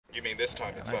this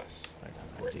time it's us. I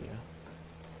got an idea.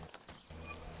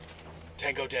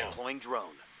 Tango down. Deploying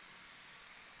drone.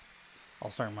 I'll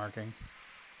start marking.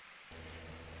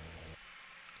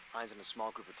 Eyes on a small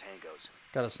group of tangos.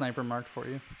 Got a sniper marked for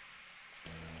you.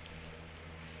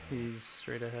 He's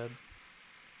straight ahead.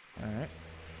 Alright.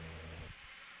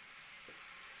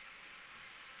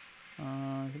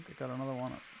 I think I got another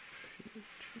one up.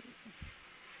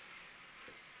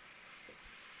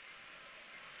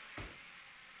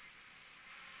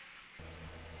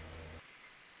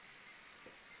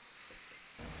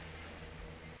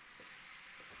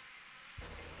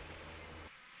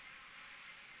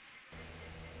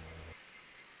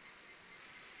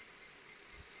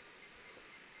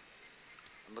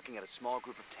 I'm looking at a small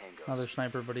group of tangos. Another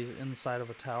sniper, but he's inside of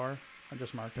a tower. I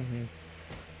just marked him.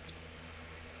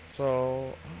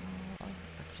 So,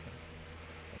 actually,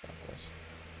 I got this.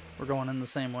 We're going in the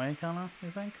same way, kinda,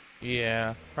 you think?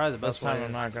 Yeah. Probably the best This time way.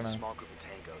 I'm not gonna. A small group of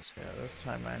tangos. Yeah, this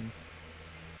time I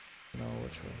know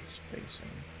which way he's facing.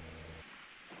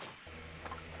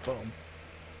 Boom.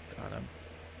 Got him.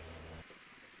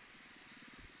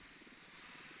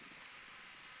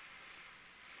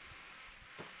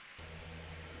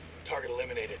 Target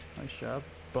eliminated. Nice job.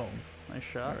 Boom. Nice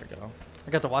shot. There we go.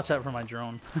 I got to watch that for my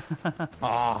drone.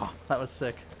 Ah. That was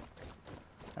sick.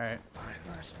 Alright,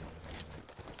 Nice.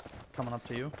 coming up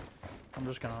to you. I'm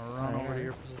just gonna run over to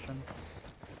your position.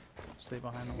 Stay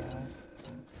behind the wall.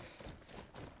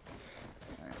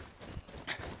 Alright.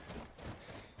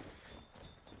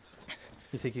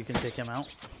 You think you can take him out?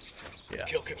 Yeah.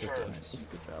 Kill confirmed. Nice.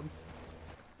 Good job.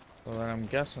 Well, then I'm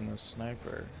guessing the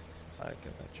sniper. I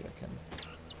can let you in.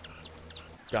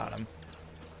 Got him.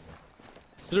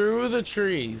 Through the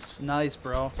trees. Nice,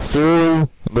 bro. Through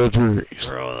the trees.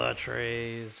 Throw the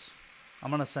trees. I'm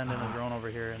gonna send in a drone over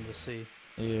here and just see.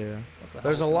 Yeah. What the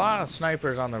There's a hell's lot going on. of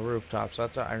snipers on the rooftops.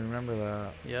 I remember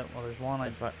that. Yep, well there's one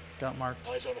I got marked.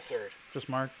 Eyes on a third. Just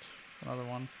marked. Another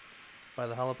one. By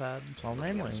the helipad. So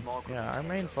mainly, yeah, our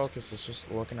main focus is just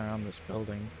looking around this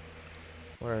building.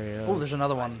 Where he is. Oh, there's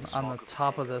another one on the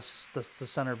top of this, the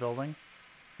center building.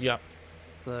 Yep.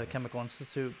 The Chemical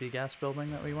Institute B-gas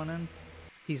building that we went in.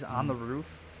 He's on the roof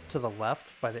to the left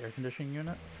by the air conditioning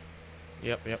unit.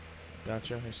 Yep.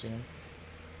 Gotcha. I see him.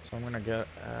 So I'm gonna get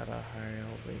at a higher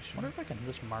I elevation. wonder if I can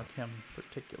just mark him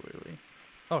particularly.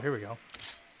 Oh, here we go.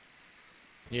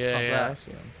 Yeah, How's yeah, that? I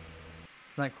see him.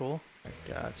 Isn't that cool? I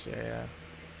gotcha, yeah.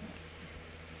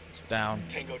 Down.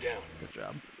 Tango down. Good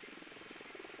job.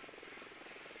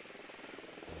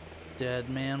 Dead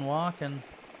man walking.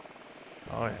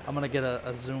 Oh yeah. I'm gonna get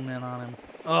a zoom in on him.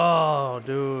 Oh,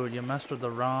 dude, you messed with the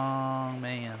wrong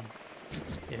man.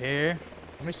 You hear?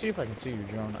 Let me see if I can see your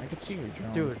drone. I can see your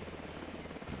drone. Dude,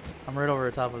 I'm right over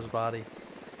the top of his body.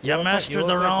 You You look messed like- you with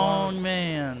the look like wrong one-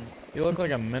 man. You look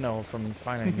like a minnow from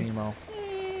Finding Nemo.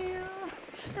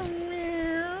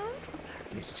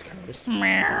 Jesus Christ.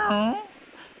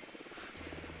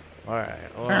 Alright.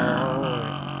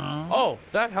 Oh,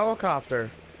 that helicopter.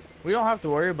 We don't have to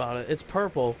worry about it. It's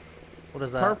purple. What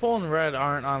is that? Purple and red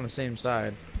aren't on the same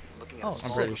side. Looking at Oh, a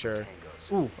small I'm pretty group sure. of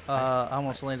tangos. Ooh, I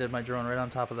almost landed my drone right on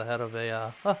top of the head of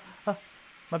a,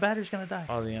 my battery's gonna die.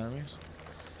 All the enemies?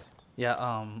 Yeah,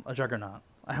 a juggernaut.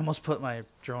 I almost put my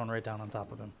drone right down on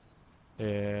top of him.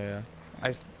 Yeah.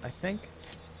 I think.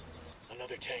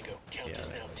 Another tango. Count Yeah. is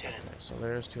now 10. Okay, so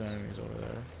there's two enemies over there.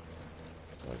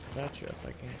 So I can bet you if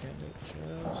I can get it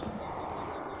just.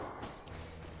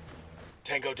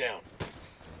 Tango down.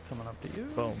 Coming up to you.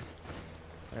 Boom.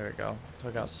 There we go.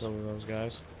 Took out some of those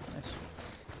guys. Nice.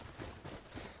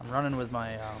 I'm running with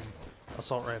my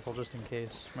assault rifle just in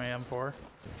case. My M4.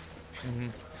 Mm-hmm.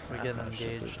 We get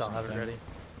engaged, I'll have it ready.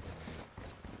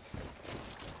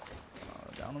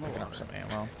 Down in the Picking up water. some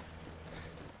ammo.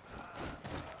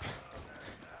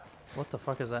 What the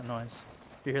fuck is that noise?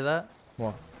 You hear that?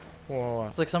 Whoa. Whoa.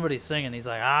 It's like somebody singing. He's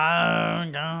like,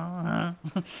 ah,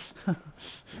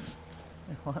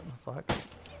 what the fuck?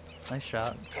 Nice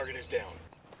shot. Target is down.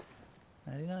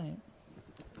 99.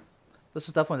 This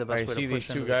is definitely the best Alright, way see to push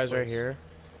these two into this guys right place. here?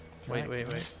 Wait.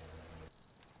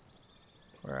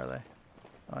 Where are they?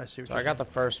 Oh, I see what So you're I got the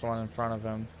saying. first one in front of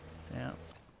him. Yeah.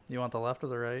 You want the left or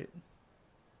the right?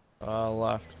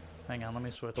 Left. Hang on, let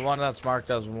me switch. The one that's marked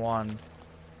as 1.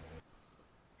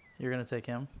 You're gonna take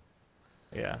him?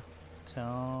 Yeah.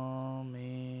 Tell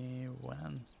me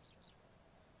when.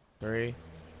 3,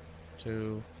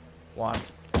 2, 1.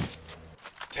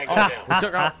 Tango down. We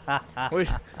took out.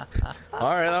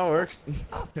 Alright, that works.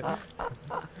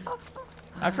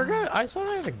 I forgot. I thought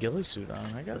I had a ghillie suit on.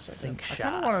 I guess I Sink did. I kind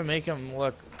shot. of want to make him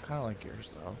look kind of like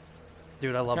yours, though.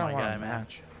 Dude, I love my Kinda wanna guy, man.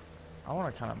 match. I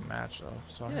want to kind of match, though.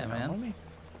 So Yeah, hang on, man. let me.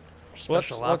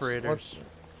 special operators.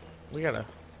 We gotta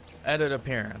edit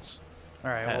appearance.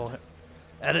 All right, Head. well,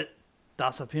 edit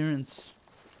Das appearance.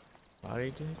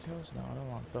 Body details? No, I don't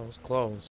want those. Clothes.